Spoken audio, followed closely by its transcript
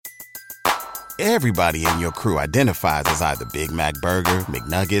Everybody in your crew identifies as either Big Mac Burger,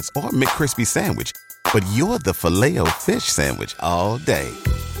 McNuggets, or McCrispy Sandwich. But you're the Filet-O-Fish Sandwich all day.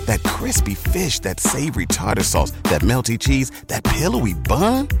 That crispy fish, that savory tartar sauce, that melty cheese, that pillowy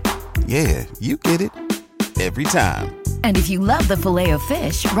bun. Yeah, you get it. Every time. And if you love the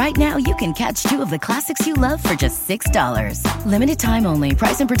Filet-O-Fish, right now you can catch two of the classics you love for just $6. Limited time only.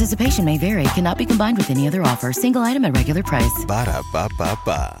 Price and participation may vary. Cannot be combined with any other offer. Single item at regular price.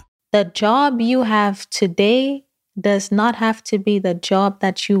 Ba-da-ba-ba-ba. The job you have today does not have to be the job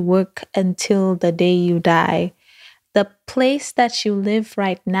that you work until the day you die. The place that you live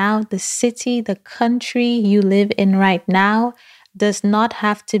right now, the city, the country you live in right now, does not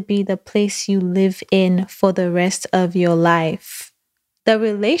have to be the place you live in for the rest of your life. The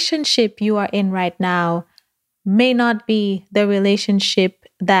relationship you are in right now may not be the relationship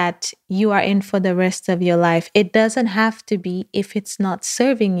that you are in for the rest of your life. It doesn't have to be if it's not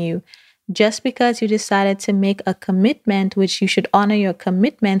serving you. Just because you decided to make a commitment, which you should honor your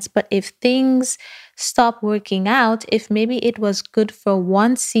commitments, but if things stop working out, if maybe it was good for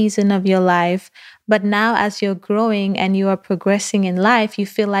one season of your life, but now as you're growing and you are progressing in life, you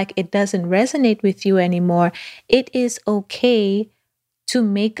feel like it doesn't resonate with you anymore, it is okay to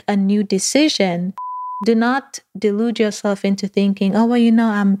make a new decision. Do not delude yourself into thinking, oh,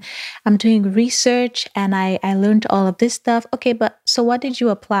 well, I'm doing research and I learned all of this stuff. Okay, but so what did you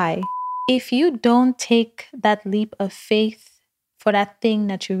apply? If you don't take that leap of faith for that thing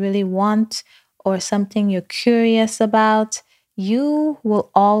that you really want or something you're curious about, you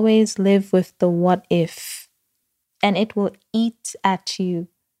will always live with the what if, and it will eat at you.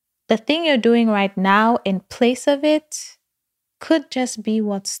 The thing you're doing right now in place of it could just be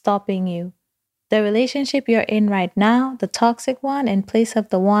what's stopping you. The relationship you're in right now, the toxic one, in place of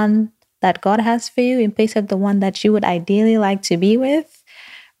the one that God has for you, in place of the one that you would ideally like to be with,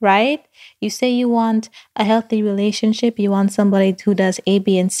 right? You say you want a healthy relationship, you want somebody who does A,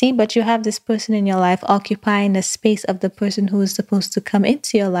 B, and C, but you have this person in your life occupying the space of the person who is supposed to come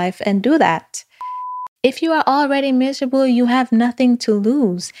into your life and do that. If you are already miserable, you have nothing to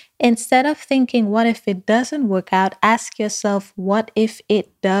lose. Instead of thinking, what if it doesn't work out? Ask yourself, what if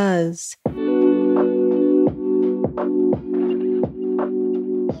it does?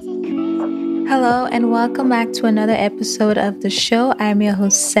 Hello and welcome back to another episode of the show. I'm your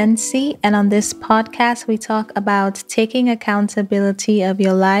host Sensi, and on this podcast we talk about taking accountability of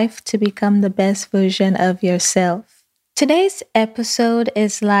your life to become the best version of yourself. Today's episode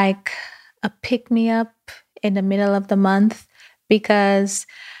is like a pick-me-up in the middle of the month because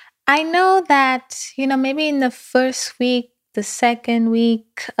I know that, maybe in the first week, the second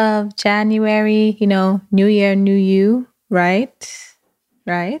week of January, New Year, New You, right?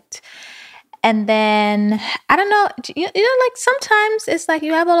 And then, I don't know, like sometimes it's like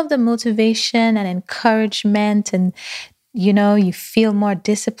you have all of the motivation and encouragement and, you feel more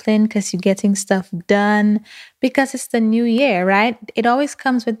disciplined because you're getting stuff done because it's the new year, right? It always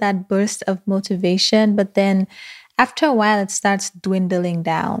comes with that burst of motivation, but then after a while, it starts dwindling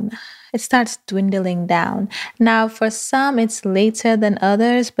down. Now, for some, it's later than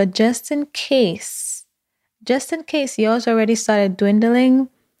others, but just in case yours already started dwindling,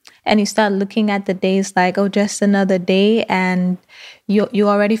 and you start looking at the days like, oh, just another day, and you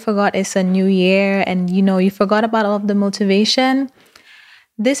already forgot it's a new year, and you forgot about all of the motivation.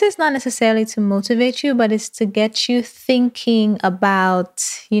 This is not necessarily to motivate you, but it's to get you thinking about,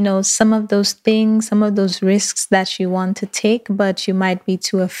 some of those things, some of those risks that you want to take, but you might be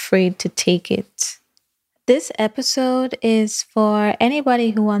too afraid to take it. This episode is for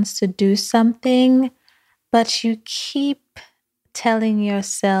anybody who wants to do something, but you keep telling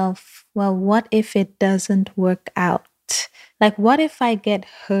yourself, well, what if it doesn't work out? Like, what if I get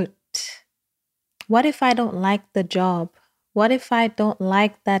hurt? What if I don't like the job? What if I don't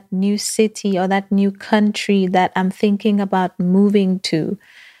like that new city or that new country that I'm thinking about moving to?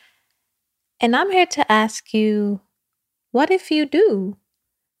 And I'm here to ask you, what if you do?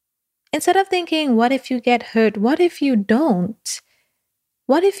 Instead of thinking, what if you get hurt? What if you don't?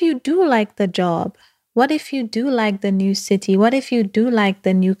 What if you do like the job? What if you do like the new city? What if you do like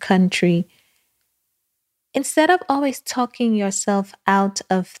the new country? Instead of always talking yourself out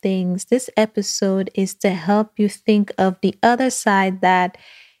of things, this episode is to help you think of the other side that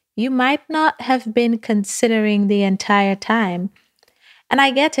you might not have been considering the entire time. And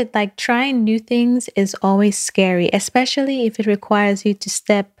I get it, like trying new things is always scary, especially if it requires you to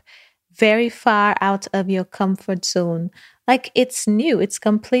step very far out of your comfort zone. Like it's new, it's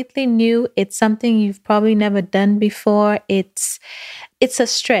completely new. It's something you've probably never done before. It's a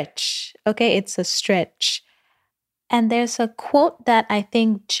stretch, okay? It's a stretch. And there's a quote that I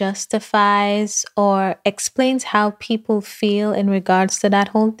think justifies or explains how people feel in regards to that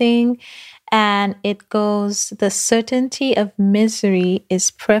whole thing. And it goes, the certainty of misery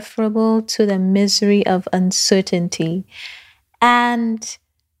is preferable to the misery of uncertainty. And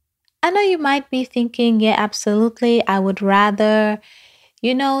I know you might be thinking, yeah, absolutely. I would rather,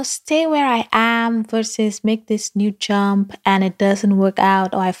 stay where I am versus make this new jump and it doesn't work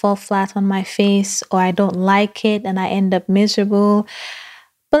out, or I fall flat on my face, or I don't like it and I end up miserable.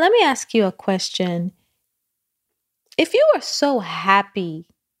 But let me ask you a question. If you were so happy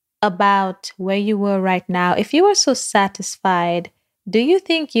about where you were right now, if you were so satisfied, do you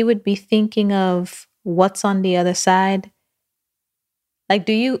think you would be thinking of what's on the other side? Like,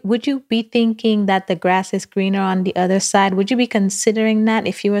 would you be thinking that the grass is greener on the other side? Would you be considering that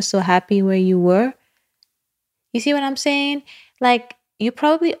if you were so happy where you were? You see what I'm saying? Like, you're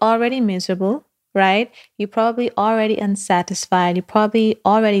probably already miserable, right? You're probably already unsatisfied. You probably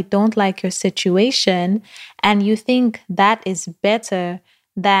already don't like your situation. And you think that is better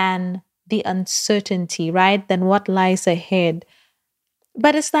than the uncertainty, right? Than what lies ahead.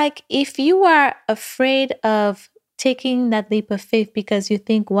 But it's like if you are afraid of taking that leap of faith because you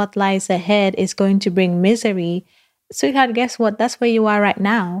think what lies ahead is going to bring misery, sweetheart, guess what? That's where you are right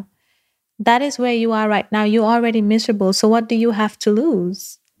now. That is where you are right now. You're already miserable. So what do you have to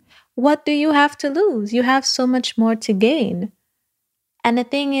lose? What do you have to lose? You have so much more to gain. And the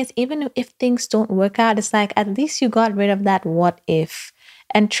thing is, even if things don't work out, it's like at least you got rid of that what if.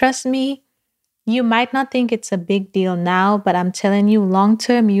 And trust me, you might not think it's a big deal now, but I'm telling you, long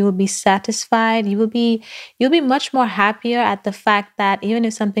term, you will be satisfied. You'll be much more happier at the fact that even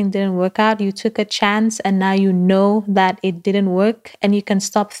if something didn't work out, you took a chance and now you know that it didn't work, and you can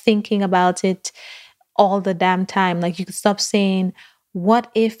stop thinking about it all the damn time. Like you can stop saying, what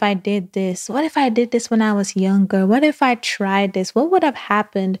if I did this? What if I did this when I was younger? What if I tried this? What would have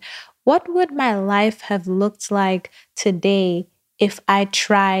happened? What would my life have looked like today if I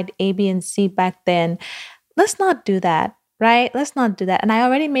tried A, B, and C back then? Let's not do that, right? Let's not do that. And I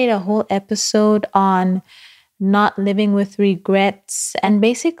already made a whole episode on not living with regrets and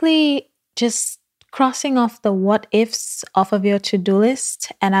basically just crossing off the what ifs off of your to-do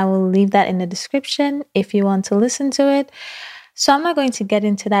list. And I will leave that in the description if you want to listen to it. So I'm not going to get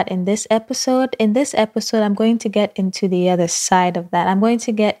into that in this episode. In this episode, I'm going to get into the other side of that. I'm going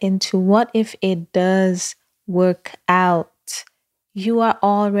to get into what if it does work out. You are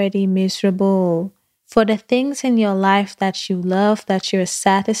already miserable. For the things in your life that you love, that you're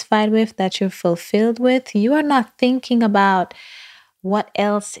satisfied with, that you're fulfilled with, you are not thinking about what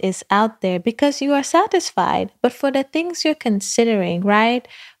else is out there because you are satisfied. But for the things you're considering, right?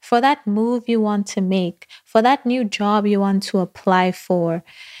 For that move you want to make, for that new job you want to apply for,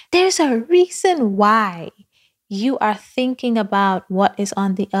 there's a reason why you are thinking about what is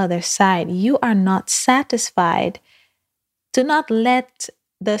on the other side. You are not satisfied. Do not let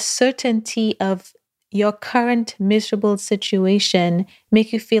the certainty of your current miserable situation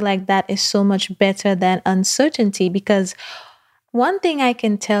make you feel like that is so much better than uncertainty. Because one thing I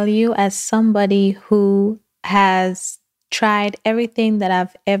can tell you as somebody who has tried everything that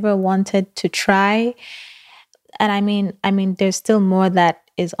I've ever wanted to try, and I mean, there's still more that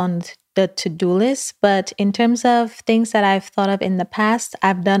is on the to-do list, but in terms of things that I've thought of in the past,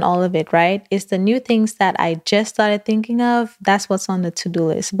 I've done all of it, right? It's the new things that I just started thinking of. That's what's on the to-do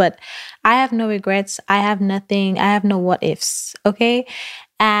list. But I have no regrets. I have nothing. I have no what ifs. Okay.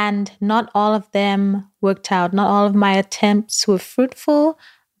 And not all of them worked out. Not all of my attempts were fruitful,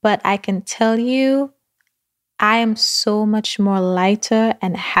 but I can tell you, I am so much more lighter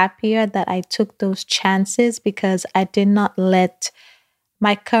and happier that I took those chances because I did not let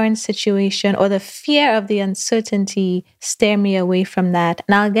my current situation or the fear of the uncertainty steer me away from that.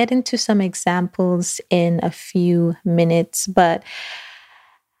 And I'll get into some examples in a few minutes, but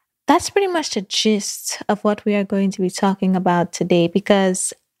that's pretty much the gist of what we are going to be talking about today,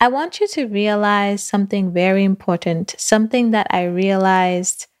 because I want you to realize something very important, something that I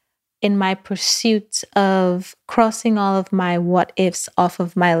realized in my pursuit of crossing all of my what ifs off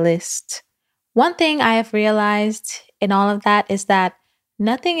of my list. One thing I have realized in all of that is that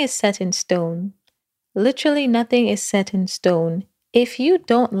nothing is set in stone. Literally nothing is set in stone. If you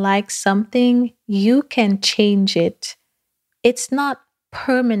don't like something, you can change it. It's not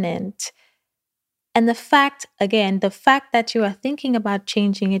permanent. And the fact that you are thinking about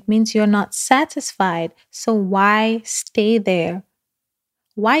changing it means you're not satisfied. So why stay there?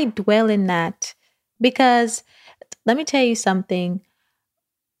 Why dwell in that? Because let me tell you something.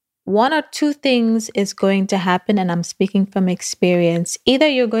 one or two things is going to happen, and I'm speaking from experience. Either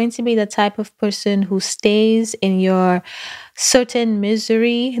you're going to be the type of person who stays in your certain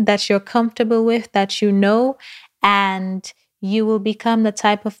misery that you're comfortable with, that you know, and you will become the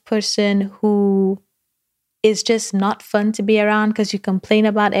type of person who is just not fun to be around because you complain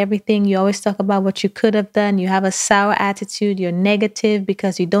about everything. You always talk about what you could have done. You have a sour attitude. You're negative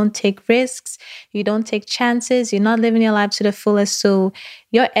because you don't take risks. You don't take chances. You're not living your life to the fullest. So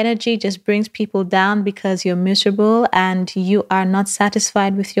your energy just brings people down because you're miserable and you are not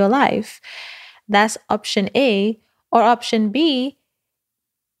satisfied with your life. That's option A. Or option B,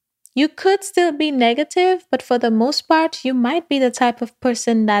 you could still be negative, but for the most part, you might be the type of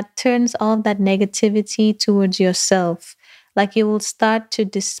person that turns all that negativity towards yourself. Like you will start to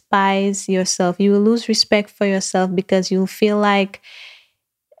despise yourself. You will lose respect for yourself because you'll feel like,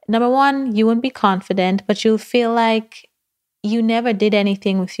 number one, you won't be confident, but you'll feel like you never did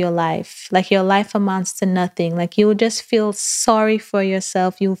anything with your life. Like your life amounts to nothing. Like you'll just feel sorry for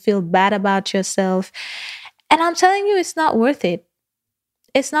yourself. You'll feel bad about yourself. And I'm telling you, it's not worth it.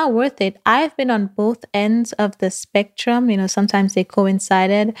 It's not worth it. I've been on both ends of the spectrum. Sometimes they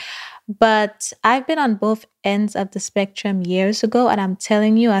coincided, but I've been on both ends of the spectrum years ago. And I'm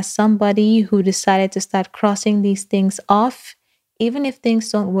telling you, as somebody who decided to start crossing these things off, even if things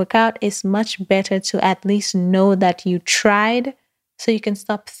don't work out, it's much better to at least know that you tried so you can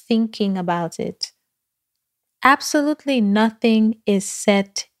stop thinking about it. Absolutely nothing is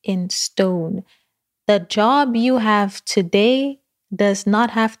set in stone. The job you have today does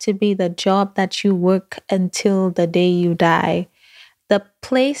not have to be the job that you work until the day you die. The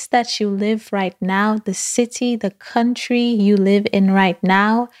place that you live right now, the city, the country you live in right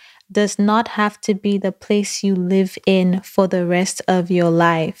now, does not have to be the place you live in for the rest of your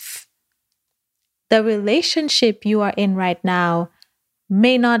life. The relationship you are in right now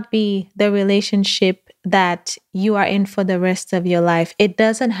may not be the relationship that you are in for the rest of your life. It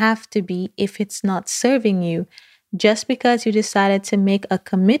doesn't have to be if it's not serving you. Just because you decided to make a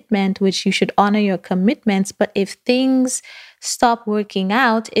commitment, which you should honor your commitments, but if things stop working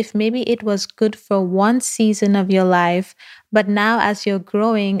out, if maybe it was good for one season of your life, but now as you're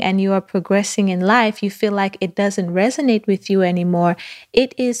growing and you are progressing in life, you feel like it doesn't resonate with you anymore,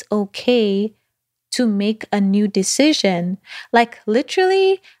 it is okay to make a new decision. Like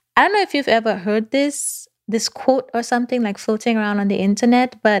literally, I don't know if you've ever heard this quote or something like floating around on the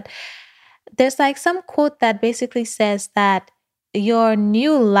internet, but there's like some quote that basically says that your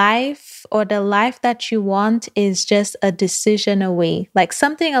new life or the life that you want is just a decision away, like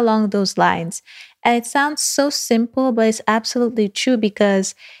something along those lines. And it sounds so simple, but it's absolutely true,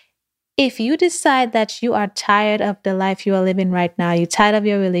 because if you decide that you are tired of the life you are living right now, you're tired of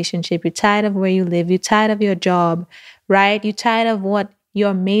your relationship, you're tired of where you live, you're tired of your job, right? You're tired of what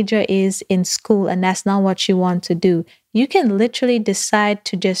your major is in school and that's not what you want to do, you can literally decide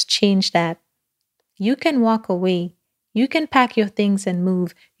to just change that. You can walk away. You can pack your things and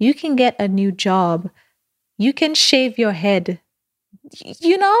move. You can get a new job. You can shave your head.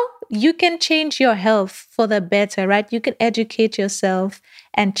 You can change your health for the better, right? You can educate yourself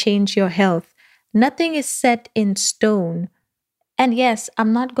and change your health. Nothing is set in stone. And yes,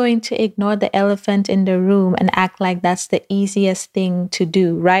 I'm not going to ignore the elephant in the room and act like that's the easiest thing to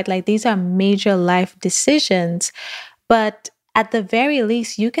do, right? Like these are major life decisions. But at the very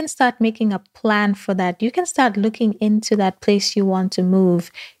least, you can start making a plan for that. You can start looking into that place you want to move.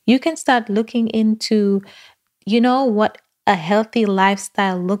 You can start looking into, what a healthy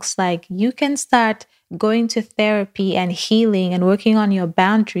lifestyle looks like. You can start going to therapy and healing and working on your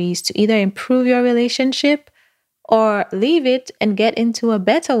boundaries to either improve your relationship or leave it and get into a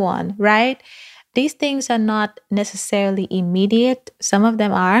better one, right? These things are not necessarily immediate. Some of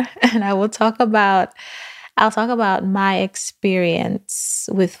them are, and I'll talk about my experience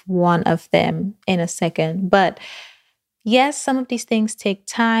with one of them in a second. But yes, some of these things take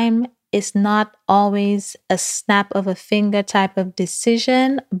time. It's not always a snap of a finger type of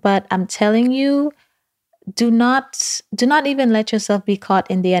decision, but I'm telling you, do not even let yourself be caught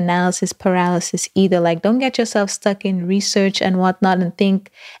in the analysis paralysis either. Like, don't get yourself stuck in research and whatnot and think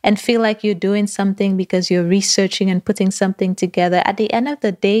and feel like you're doing something because you're researching and putting something together. At the end of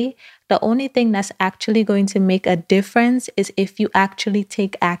the day, the only thing that's actually going to make a difference is if you actually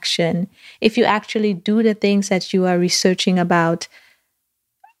take action, if you actually do the things that you are researching about.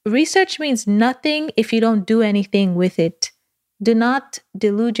 Research means nothing if you don't do anything with it. Do not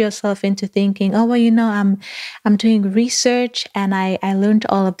delude yourself into thinking, oh, well, I'm doing research and I learned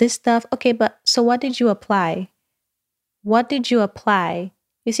all of this stuff. Okay, but so what did you apply? What did you apply?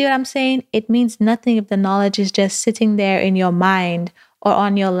 You see what I'm saying? It means nothing if the knowledge is just sitting there in your mind or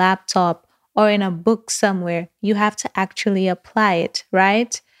on your laptop or in a book somewhere. You have to actually apply it,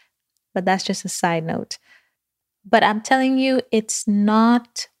 right? But that's just a side note. But I'm telling you, it's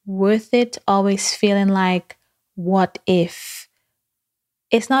not worth it always feeling like, what if?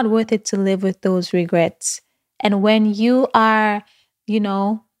 It's not worth it to live with those regrets. And when you are,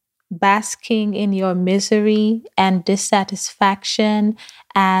 basking in your misery and dissatisfaction,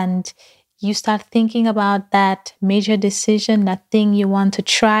 and you start thinking about that major decision, that thing you want to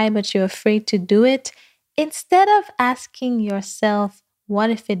try, but you're afraid to do it, instead of asking yourself, what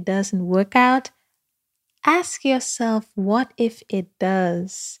if it doesn't work out? Ask yourself, what if it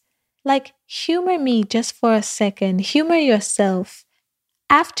does? Like, humor me just for a second. Humor yourself.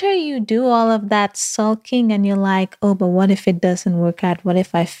 After you do all of that sulking and you're like, oh, but what if it doesn't work out? What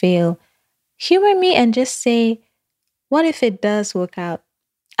if I fail? Humor me and just say, what if it does work out?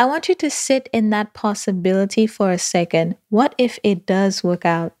 I want you to sit in that possibility for a second. What if it does work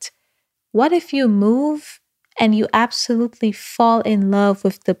out? What if you move and you absolutely fall in love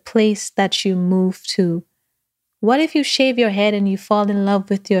with the place that you move to? What if you shave your head and you fall in love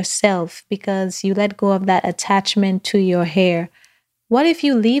with yourself because you let go of that attachment to your hair? What if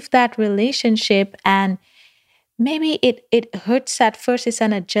you leave that relationship and maybe it hurts at first, it's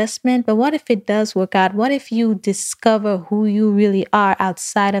an adjustment, but what if it does work out? What if you discover who you really are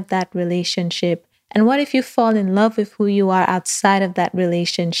outside of that relationship? And what if you fall in love with who you are outside of that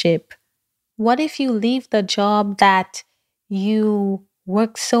relationship? What if you leave the job that you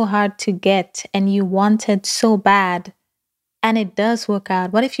worked so hard to get and you wanted so bad and it does work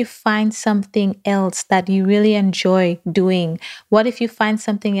out? What if you find something else that you really enjoy doing? What if you find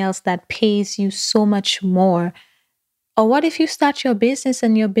something else that pays you so much more? Or what if you start your business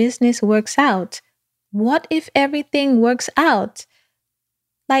and your business works out? What if everything works out?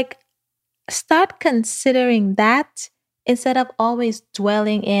 Like, start considering that instead of always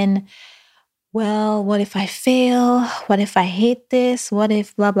dwelling in, well, what if I fail? What if I hate this? What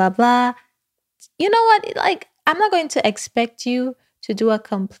if blah, blah, blah? You know what? Like, I'm not going to expect you to do a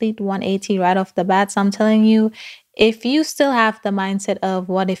complete 180 right off the bat. So I'm telling you, if you still have the mindset of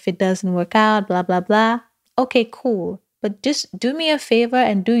what if it doesn't work out, blah, blah, blah. Okay, cool. But just do me a favor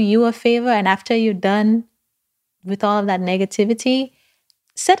and do you a favor. And after you're done with all of that negativity,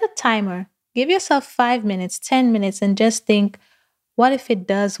 set a timer. Give yourself 5 minutes, 10 minutes, and just think, what if it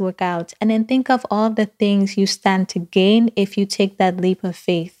does work out? And then think of all of the things you stand to gain if you take that leap of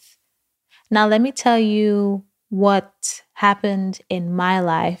faith. Now, let me tell you what happened in my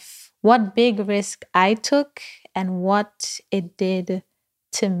life, what big risk I took and what it did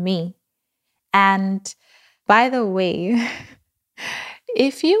to me. And by the way,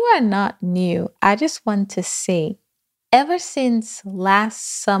 if you are not new, I just want to say, ever since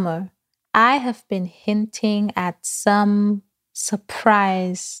last summer, I have been hinting at some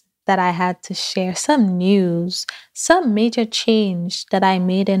surprise that I had to share, some news, some major change that I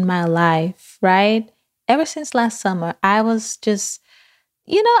made in my life, right? Ever since last summer, I was just,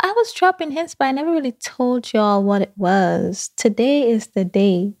 I was dropping hints, but I never really told y'all what it was. Today is the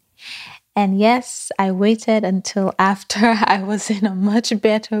day. And yes, I waited until after I was in a much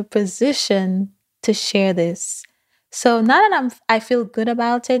better position to share this. So now that I feel good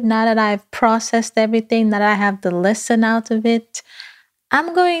about it, now that I've processed everything, that I have the lesson out of it,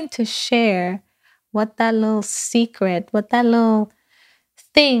 I'm going to share what that little secret, what that little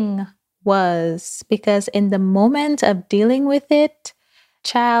thing was. Because in the moment of dealing with it,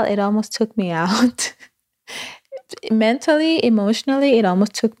 child, it almost took me out. Mentally, emotionally, it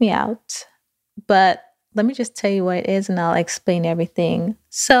almost took me out. But let me just tell you what it is and I'll explain everything.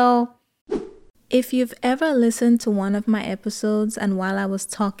 So, if you've ever listened to one of my episodes and while I was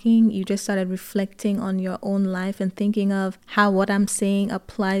talking, you just started reflecting on your own life and thinking of how what I'm saying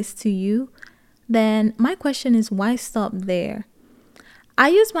applies to you, then my question is, why stop there? I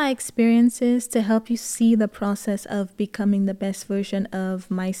use my experiences to help you see the process of becoming the best version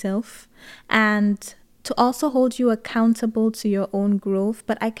of myself and to also hold you accountable to your own growth,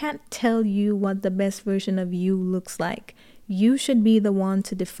 but I can't tell you what the best version of you looks like. You should be the one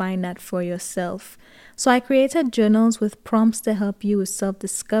to define that for yourself. So I created journals with prompts to help you with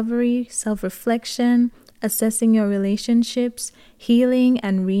self-discovery, self-reflection, assessing your relationships, healing,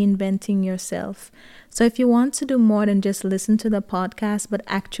 and reinventing yourself. So if you want to do more than just listen to the podcast, but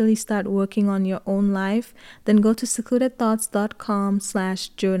actually start working on your own life, then go to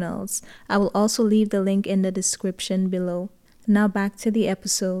secludedthoughts.com/journals. I will also leave the link in the description below. Now back to the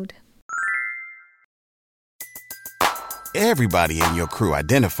episode. Everybody in your crew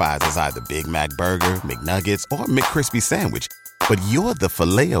identifies as either Big Mac Burger, McNuggets, or McCrispy Sandwich. But you're the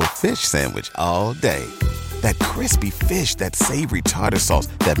Filet-O-Fish Sandwich all day. That crispy fish, that savory tartar sauce,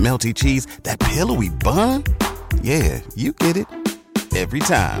 that melty cheese, that pillowy bun. Yeah, you get it. Every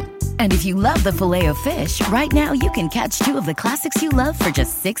time. And if you love the Filet-O-Fish, right now you can catch two of the classics you love for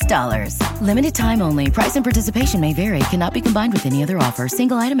just $6. Limited time only. Price and participation may vary. Cannot be combined with any other offer.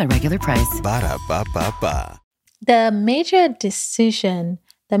 Single item at regular price. Ba-da-ba-ba-ba. The major decision,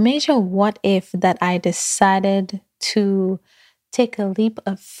 the major what if that I decided to take a leap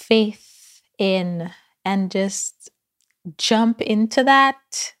of faith in and just jump into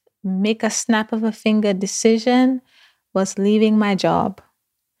that, make a snap of a finger decision, was leaving my job.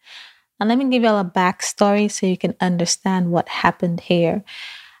 And let me give you all a backstory so you can understand what happened here.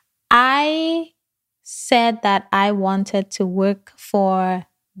 I said that I wanted to work for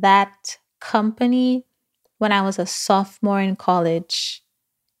that company when I was a sophomore in college.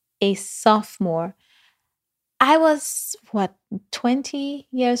 A sophomore. I was, 20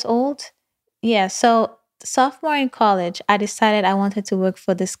 years old? Yeah, so sophomore in college, I decided I wanted to work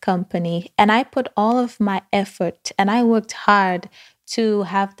for this company. And I put all of my effort and I worked hard to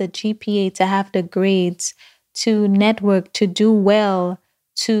have the GPA, to have the grades, to network, to do well,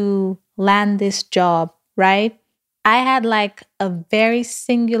 to land this job, right? I had like a very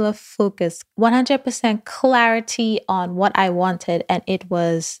singular focus, 100% clarity on what I wanted. And it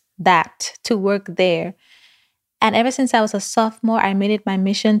was that, to work there. And ever since I was a sophomore, I made it my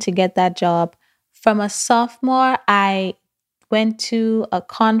mission to get that job. From a sophomore, I went to a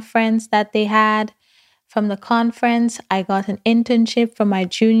conference that they had. From the conference, I got an internship for my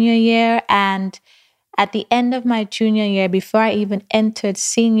junior year. And at the end of my junior year, before I even entered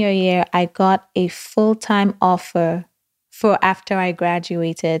senior year, I got a full-time offer for after I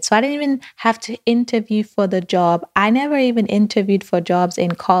graduated. So I didn't even have to interview for the job. I never even interviewed for jobs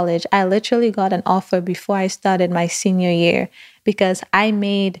in college. I literally got an offer before I started my senior year because I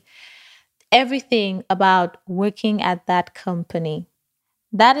made everything about working at that company.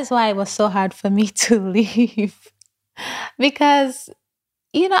 That is why it was so hard for me to leave. Because,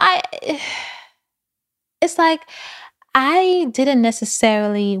 it's like I didn't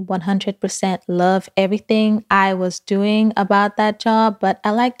necessarily 100% love everything I was doing about that job, but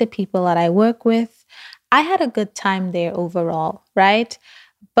I like the people that I work with. I had a good time there overall, right?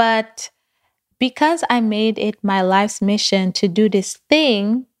 But because I made it my life's mission to do this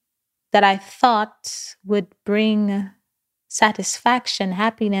thing that I thought would bring satisfaction,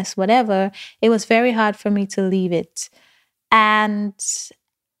 happiness, whatever, it was very hard for me to leave it. And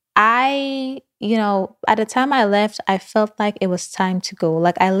I, at the time I left, I felt like it was time to go.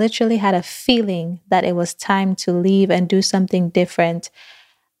 Like I literally had a feeling that it was time to leave and do something different.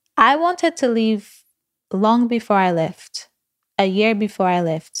 I wanted to leave long before I left, a year before I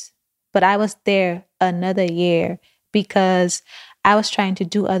left, but I was there another year because I was trying to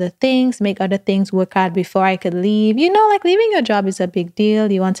do other things, make other things work out before I could leave. Like leaving your job is a big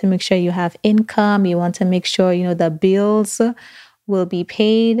deal. You want to make sure you have income. You want to make sure, the bills will be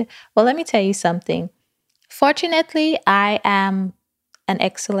paid. Well, let me tell you something. Fortunately, I am an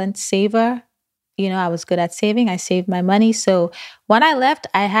excellent saver. I was good at saving. I saved my money. So when I left,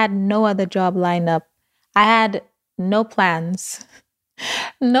 I had no other job lined up. I had no plans.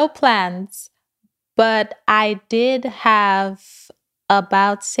 No plans. But I did have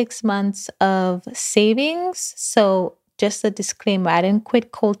about 6 months of savings. So just a disclaimer, I didn't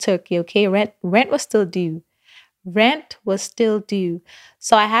quit cold turkey, okay? Rent was still due. Rent was still due.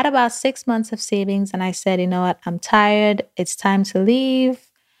 So I had about 6 months of savings and I said, you know what? I'm tired. It's time to leave.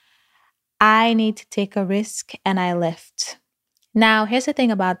 I need to take a risk, and I left. Now, here's the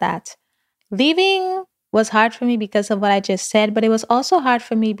thing about that. Leaving was hard for me because of what I just said, but it was also hard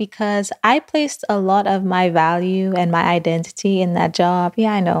for me because I placed a lot of my value and my identity in that job.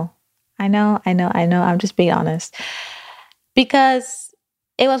 Yeah, I know. I'm just being honest. Because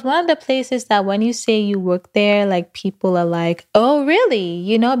it was one of the places that when you say you work there, like people are like, oh,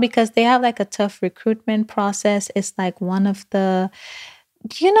 really? Because they have like a tough recruitment process. It's like one of the,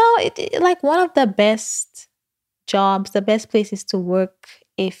 like one of the best jobs, the best places to work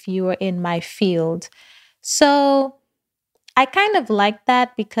if you are in my field. So I kind of liked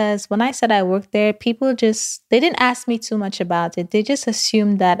that because when I said I worked there, people they didn't ask me too much about it. They just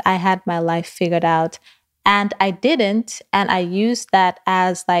assumed that I had my life figured out. And I didn't. And I used that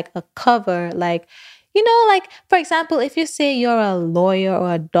as like a cover. Like, like, for example, if you say you're a lawyer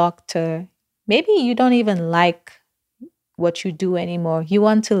or a doctor, maybe you don't even like what you do anymore. You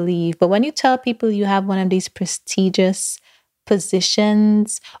want to leave. But when you tell people you have one of these prestigious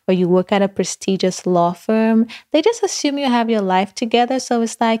positions or you work at a prestigious law firm, they just assume you have your life together. So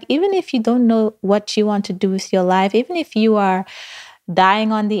it's like, even if you don't know what you want to do with your life, even if you are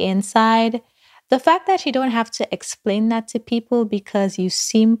dying on the inside, the fact that you don't have to explain that to people because you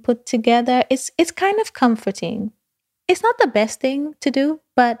seem put together, it's kind of comforting. It's not the best thing to do,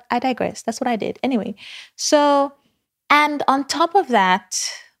 but I digress. That's what I did. Anyway, so, and on top of that,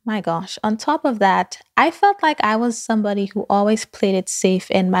 my gosh, on top of that, I felt like I was somebody who always played it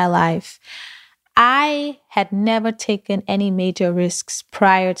safe in my life. I had never taken any major risks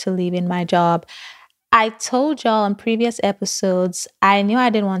prior to leaving my job. I told y'all in previous episodes, I knew I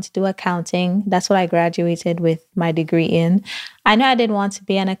didn't want to do accounting. That's what I graduated with my degree in. I knew I didn't want to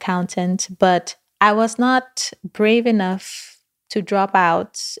be an accountant, but I was not brave enough to drop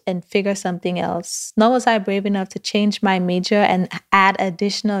out and figure something else. Nor was I brave enough to change my major and add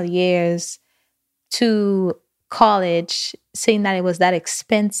additional years to college, saying that it was that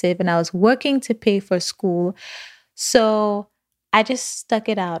expensive and I was working to pay for school. So I just stuck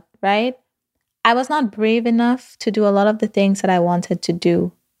it out, right? I was not brave enough to do a lot of the things that I wanted to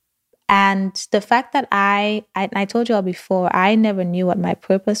do. And the fact that I told you all before, I never knew what my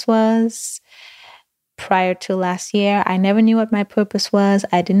purpose was prior to last year. I never knew what my purpose was.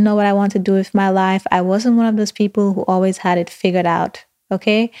 I didn't know what I wanted to do with my life. I wasn't one of those people who always had it figured out.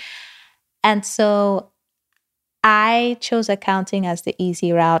 Okay. And so I chose accounting as the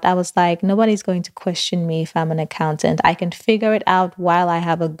easy route. I was like, nobody's going to question me if I'm an accountant. I can figure it out while I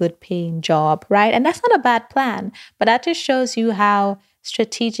have a good paying job, right? And that's not a bad plan, but that just shows you how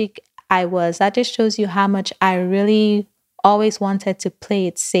strategic I was. That just shows you how much I really always wanted to play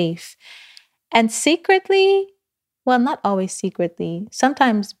it safe. And secretly, well, not always secretly,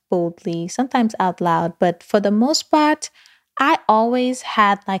 sometimes boldly, sometimes out loud, but for the most part, I always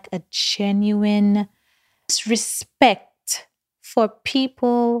had like a genuine respect for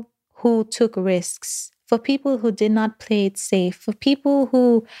people who took risks, for people who did not play it safe, for people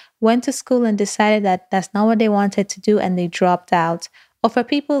who went to school and decided that that's not what they wanted to do and they dropped out, or for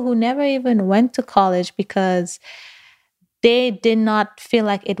people who never even went to college because they did not feel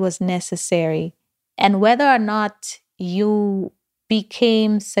like it was necessary. And whether or not you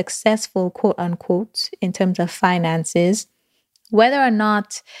became successful, quote unquote, in terms of finances, whether or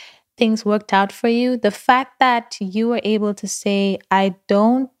not things worked out for you, the fact that you were able to say, I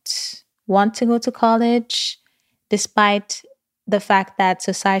don't want to go to college, despite the fact that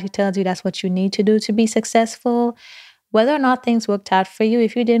society tells you that's what you need to do to be successful, whether or not things worked out for you,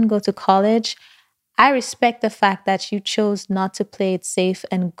 if you didn't go to college, I respect the fact that you chose not to play it safe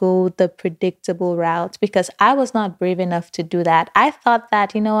and go the predictable route, because I was not brave enough to do that. I thought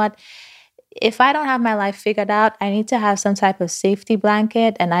that, you know what, if I don't have my life figured out, I need to have some type of safety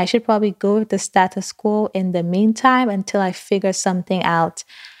blanket, and I should probably go with the status quo in the meantime until I figure something out.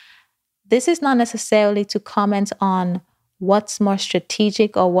 This is not necessarily to comment on what's more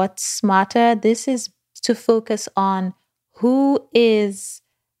strategic or what's smarter. This is to focus on who is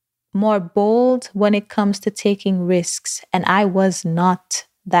more bold when it comes to taking risks. And I was not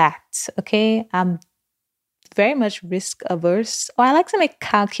that, okay? I'm very much risk averse, or I like to make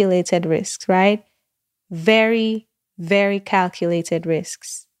calculated risks, right? Very, very calculated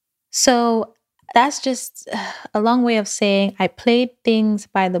risks. So that's just a long way of saying I played things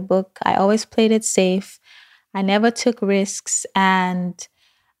by the book. I always played it safe. I never took risks, and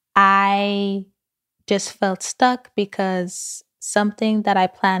I just felt stuck because something that I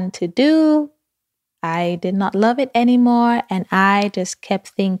planned to do, I did not love it anymore. And I just kept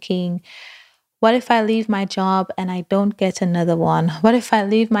thinking, what if I leave my job and I don't get another one? What if I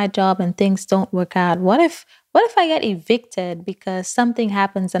leave my job and things don't work out? What if I get evicted because something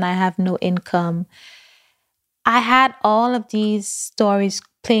happens and I have no income? I had all of these stories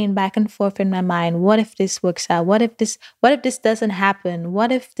playing back and forth in my mind. What if this works out? What if this doesn't happen?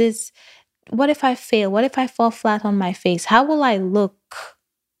 What if I fail? What if I fall flat on my face? How will I look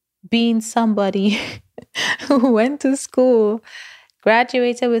being somebody who went to school,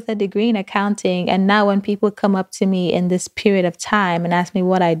 graduated with a degree in accounting, and now when people come up to me in this period of time and ask me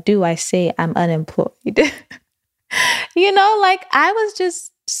what I do, I say I'm unemployed. Like I was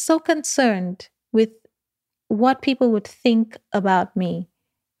just so concerned with what people would think about me,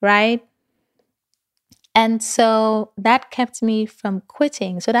 right? And so that kept me from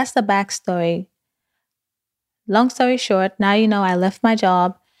quitting. So that's the backstory. Long story short, now you know I left my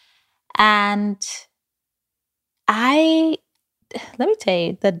job, and let me tell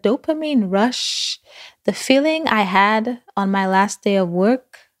you, the dopamine rush, the feeling I had on my last day of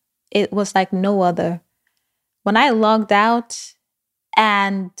work, it was like no other. When I logged out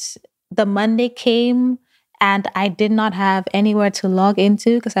and the Monday came and I did not have anywhere to log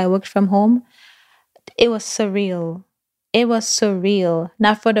into because I worked from home, it was surreal. It was surreal.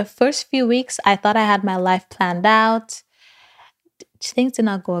 Now, for the first few weeks, I thought I had my life planned out. things did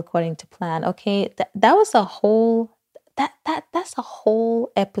not go according to plan. Okay, that was a whole that's a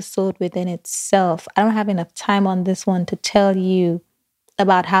whole episode within itself. I don't have enough time on this one to tell you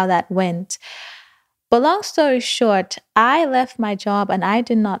about how that went. But long story short, I left my job and I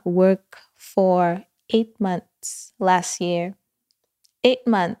did not work for 8 months last year. 8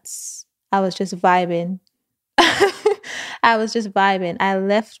 months. I was just vibing. I was just vibing. I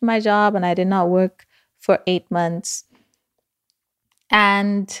left my job and I did not work for 8 months.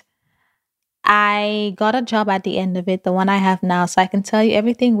 And I got a job at the end of it, the one I have now. So I can tell you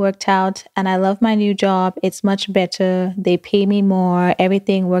everything worked out and I love my new job. It's much better. They pay me more.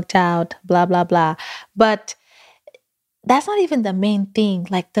 Everything worked out, blah, blah, blah. But that's not even the main thing.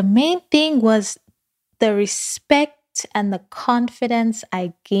 Like the main thing was the respect and the confidence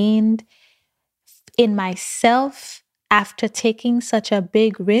I gained in myself after taking such a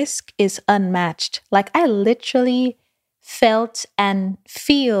big risk is unmatched. Like I literally felt and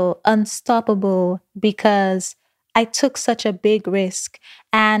feel unstoppable because I took such a big risk.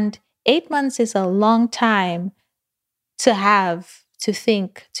 And 8 months is a long time to have to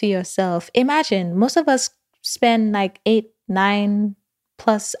think to yourself. Imagine most of us spend like 8, 9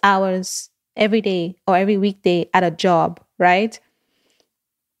 plus hours every day or every weekday at a job, right?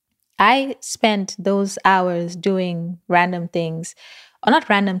 I spent those hours doing random things, or not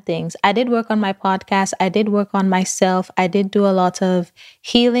random things. I did work on my podcast. I did work on myself. I did do a lot of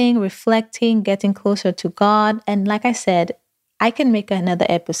healing, reflecting, getting closer to God. And like I said, I can make another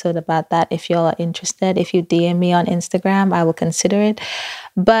episode about that if y'all are interested. If you DM me on Instagram, I will consider it.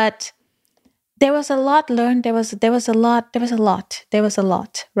 But there was a lot learned. There was a lot,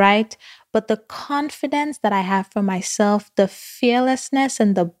 right? But the confidence that I have for myself, the fearlessness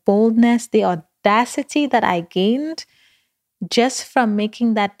and the boldness, the audacity that I gained just from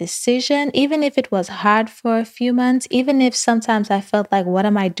making that decision, even if it was hard for a few months, even if sometimes I felt like, what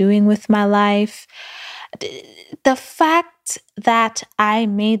am I doing with my life? The fact that I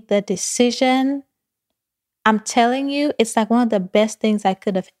made the decision, I'm telling you, it's like one of the best things I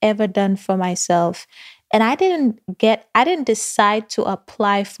could have ever done for myself. And I didn't decide to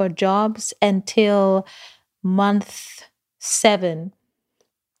apply for jobs until month 7.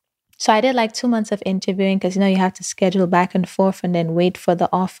 So I did like 2 months of interviewing because, you have to schedule back and forth and then wait for the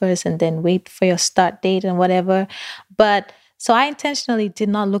offers and then wait for your start date and whatever. But so I intentionally did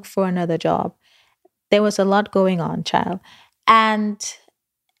not look for another job. There was a lot going on, child. And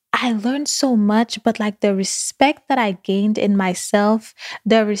I learned so much, but like the respect that I gained in myself,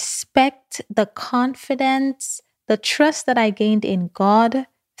 the respect, the confidence, the trust that I gained in God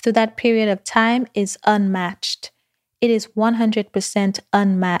through that period of time is unmatched. It is 100%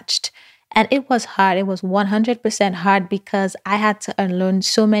 unmatched. And it was hard. It was 100% hard because I had to unlearn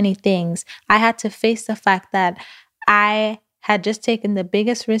so many things. I had to face the fact that I had just taken the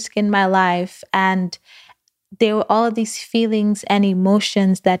biggest risk in my life, and there were all of these feelings and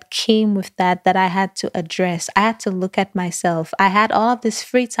emotions that came with that I had to address. I had to look at myself. I had all of this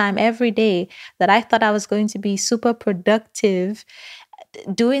free time every day that I thought I was going to be super productive,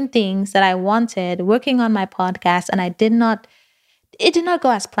 doing things that I wanted, working on my podcast, and it did not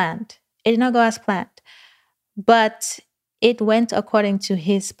go as planned. It did not go as planned. But it went according to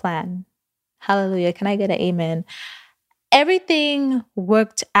His plan. Hallelujah. Can I get an amen? Everything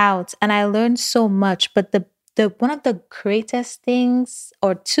worked out and I learned so much, but the one of the greatest things,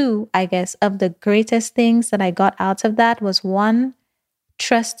 or two, I guess, of the greatest things that I got out of that was, 1,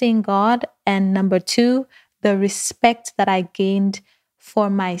 trusting God, and number 2, the respect that I gained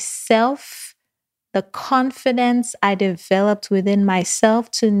for myself, the confidence I developed within myself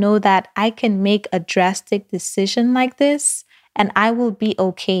to know that I can make a drastic decision like this and I will be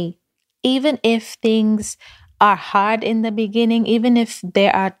okay. Even if things are hard in the beginning, even if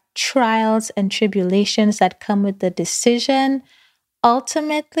there are trials and tribulations that come with the decision,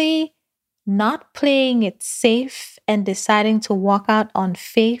 ultimately, not playing it safe and deciding to walk out on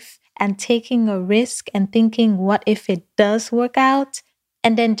faith and taking a risk and thinking, what if it does work out?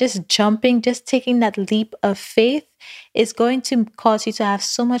 And then just taking that leap of faith is going to cause you to have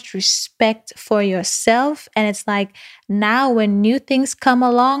so much respect for yourself. And it's like, now when new things come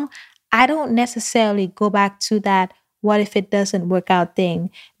along, I don't necessarily go back to that what if it doesn't work out thing,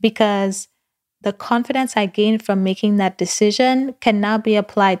 because the confidence I gained from making that decision can now be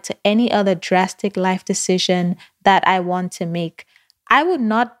applied to any other drastic life decision that I want to make. I would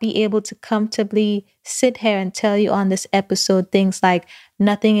not be able to comfortably sit here and tell you on this episode things like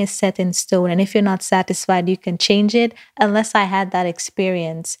nothing is set in stone, and if you're not satisfied, you can change it, unless I had that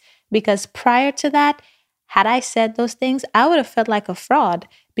experience. Because prior to that, Had I said those things, I would have felt like a fraud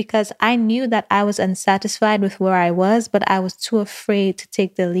because I knew that I was unsatisfied with where I was, but I was too afraid to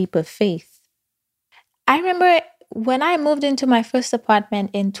take the leap of faith. I remember when I moved into my first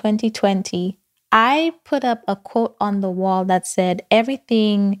apartment in 2020, I put up a quote on the wall that said,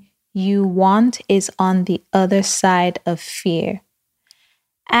 "Everything you want is on the other side of fear."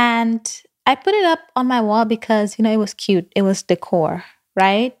 And I put it up on my wall because, it was cute. It was decor,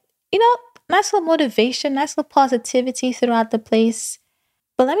 right? Nice little motivation, nice little positivity throughout the place.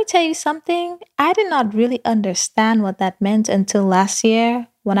 But let me tell you something. I did not really understand what that meant until last year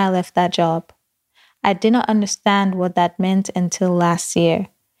when I left that job. I did not understand what that meant until last year.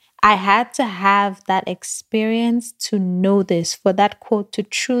 I had to have that experience to know this, for that quote to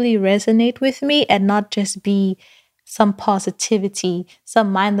truly resonate with me and not just be some positivity,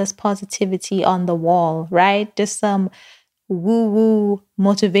 some mindless positivity on the wall, right? Just some woo-woo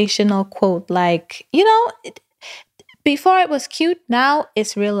motivational quote like, before it was cute, now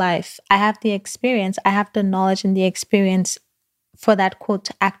it's real life. I have the experience, I have the knowledge and the experience for that quote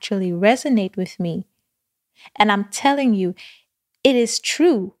to actually resonate with me. And I'm telling you, it is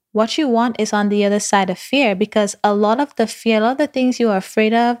true. What you want is on the other side of fear, because a lot of the fear, a lot of the things you are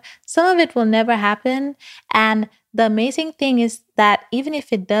afraid of, some of it will never happen. And the amazing thing is that even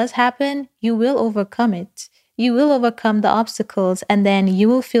if it does happen, you will overcome it. You will overcome the obstacles, and then you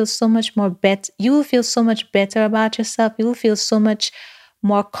will feel so much more better. You will feel so much better about yourself. You will feel so much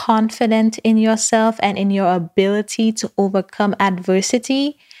more confident in yourself and in your ability to overcome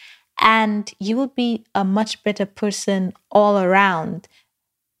adversity. And you will be a much better person all around.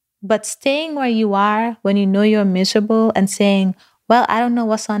 But staying where you are when you know you're miserable and saying, well, I don't know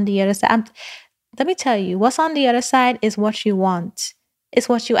what's on the other side. Let me tell you, what's on the other side is what you want. It's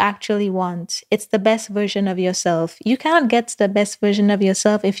what you actually want. It's the best version of yourself. You cannot get to the best version of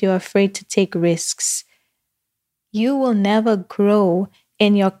yourself if you're afraid to take risks. You will never grow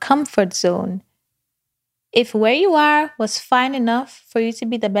in your comfort zone. If where you are was fine enough for you to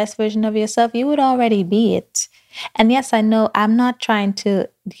be the best version of yourself, you would already be it. And yes, I know I'm not trying to,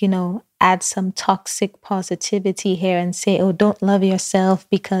 add some toxic positivity here and say, oh, don't love yourself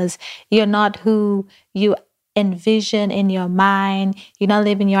because you're not who you envision in your mind. You're not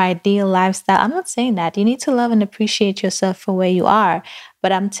living your ideal lifestyle. I'm not saying that. You need to love and appreciate yourself for where you are.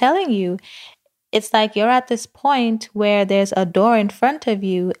 But I'm telling you, it's like you're at this point where there's a door in front of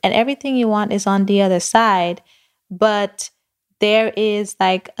you and everything you want is on the other side, but there is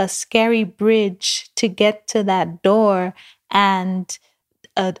like a scary bridge to get to that door, and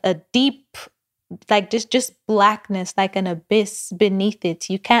a deep, like just blackness, like an abyss beneath it.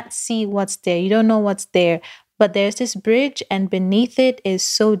 You can't see what's there. You don't know what's there. But there's this bridge, and beneath it is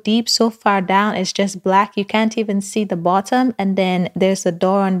so deep, so far down, it's just black. You can't even see the bottom. And then there's a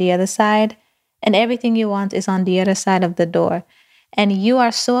door on the other side. And everything you want is on the other side of the door. And you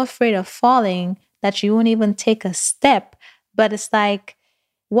are so afraid of falling that you won't even take a step. But it's like,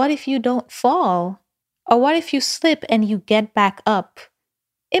 what if you don't fall? Or what if you slip and you get back up?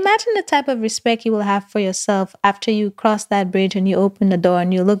 Imagine the type of respect you will have for yourself after you cross that bridge and you open the door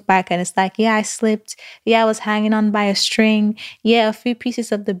and you look back and it's like, yeah, I slipped. Yeah, I was hanging on by a string. Yeah, a few pieces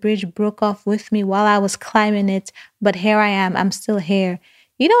of the bridge broke off with me while I was climbing it. But here I am. I'm still here.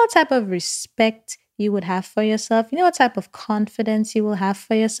 You know what type of respect you would have for yourself? You know what type of confidence you will have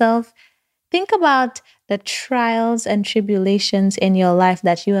for yourself? Think about the trials and tribulations in your life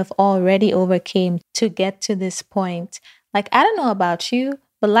that you have already overcame to get to this point. Like, I don't know about you,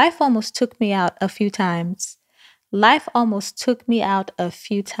 but life almost took me out a few times. Life almost took me out a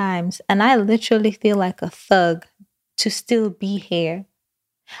few times, and I literally feel like a thug to still be here.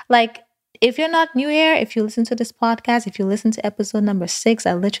 Like, if you're not new here, if you listen to this podcast, if you listen to episode number 6,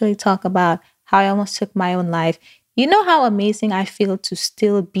 I literally talk about how I almost took my own life. You know how amazing I feel to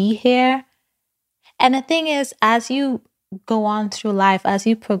still be here? And the thing is, as you go on through life, as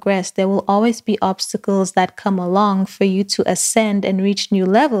you progress, there will always be obstacles that come along for you to ascend and reach new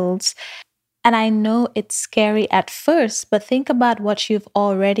levels. And I know it's scary at first, but think about what you've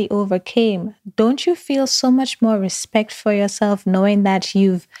already overcame. Don't you feel so much more respect for yourself knowing that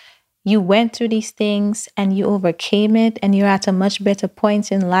you went through these things and you overcame it and you're at a much better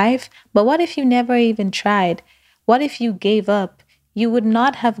point in life? But what if you never even tried? What if you gave up? You would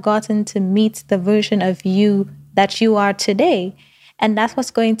not have gotten to meet the version of you that you are today. And that's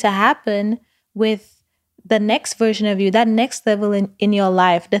what's going to happen with the next version of you, that next level in your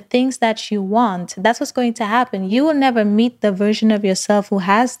life, the things that you want. That's what's going to happen. You will never meet the version of yourself who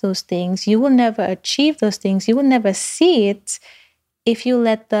has those things. You will never achieve those things. You will never see it if you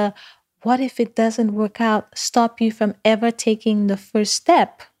let the what if it doesn't work out stop you from ever taking the first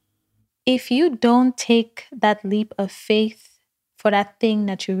step. if you don't take that leap of faith for that thing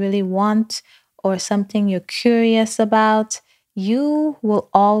that you really want or something you're curious about, you will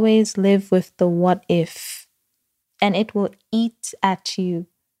always live with the what if, and it will eat at you.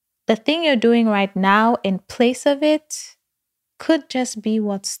 The thing you're doing right now in place of it could just be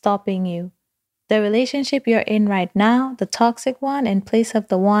what's stopping you. The relationship you're in right now, the toxic one, in place of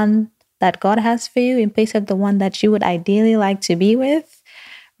the one that God has for you, in place of the one that you would ideally like to be with,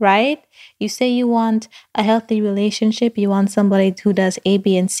 right? You say you want a healthy relationship, you want somebody who does A,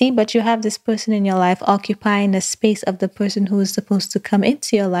 B, and C, but you have this person in your life occupying the space of the person who is supposed to come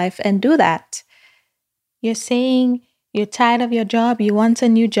into your life and do that. You're saying you're tired of your job, you want a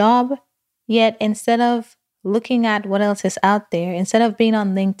new job, yet instead of looking at what else is out there, instead of being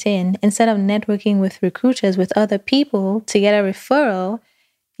on LinkedIn, instead of networking with recruiters, with other people to get a referral,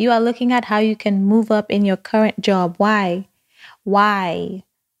 you are looking at how you can move up in your current job. Why?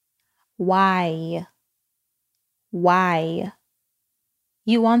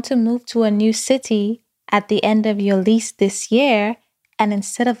 You want to move to a new city at the end of your lease this year, and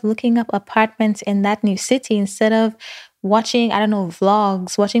instead of looking up apartments in that new city, instead of watching,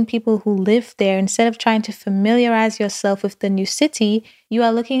 vlogs, watching people who live there, instead of trying to familiarize yourself with the new city, you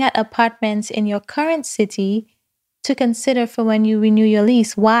are looking at apartments in your current city to consider for when you renew your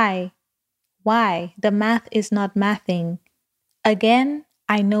lease. Why? The math is not mathing. Again,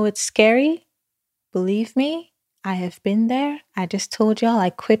 I know it's scary. Believe me, I have been there. I just told y'all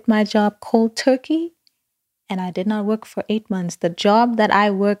I quit my job cold turkey, and I did not work for 8 months. The job that I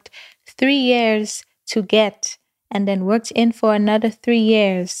worked 3 years to get and then worked in for another 3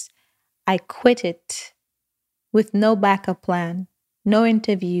 years, I quit it with no backup plan, no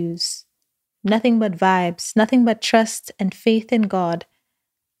interviews, nothing but vibes, nothing but trust and faith in God.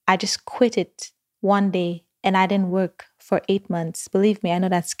 I just quit it one day and I didn't work for 8 months. Believe me, I know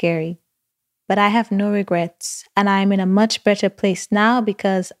that's scary. But I have no regrets, and I'm in a much better place now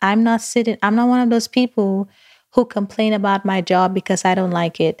because I'm not one of those people who complain about my job because I don't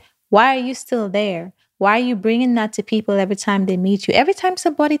like it. Why are you still there? Why are you bringing that to people every time they meet you? Every time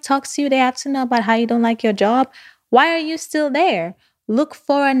somebody talks to you, they have to know about how you don't like your job. Why are you still there? Look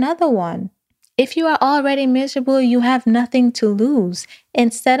for another one. If you are already miserable, you have nothing to lose.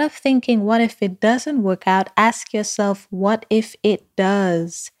 Instead of thinking, what if it doesn't work out? Ask yourself, what if it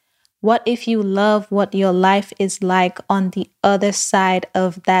does? What if you love what your life is like on the other side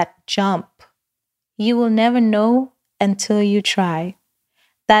of that jump? You will never know until you try.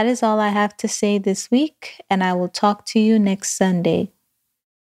 That is all I have to say this week, and I will talk to you next Sunday.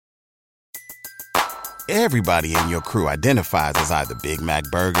 Everybody in your crew identifies as either Big Mac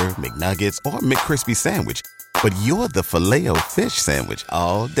Burger, McNuggets, or McCrispy Sandwich. But you're the Filet-O-Fish Sandwich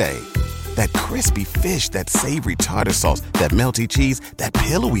all day. That crispy fish, that savory tartar sauce, that melty cheese, that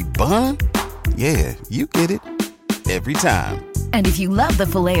pillowy bun. Yeah, you get it. Every time. And if you love the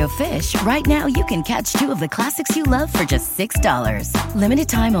Filet-O-Fish, right now you can catch 2 of the classics you love for just $6. Limited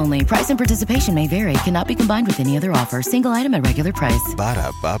time only. Price and participation may vary. Cannot be combined with any other offer. Single item at regular price.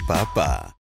 Ba-da-ba-ba-ba.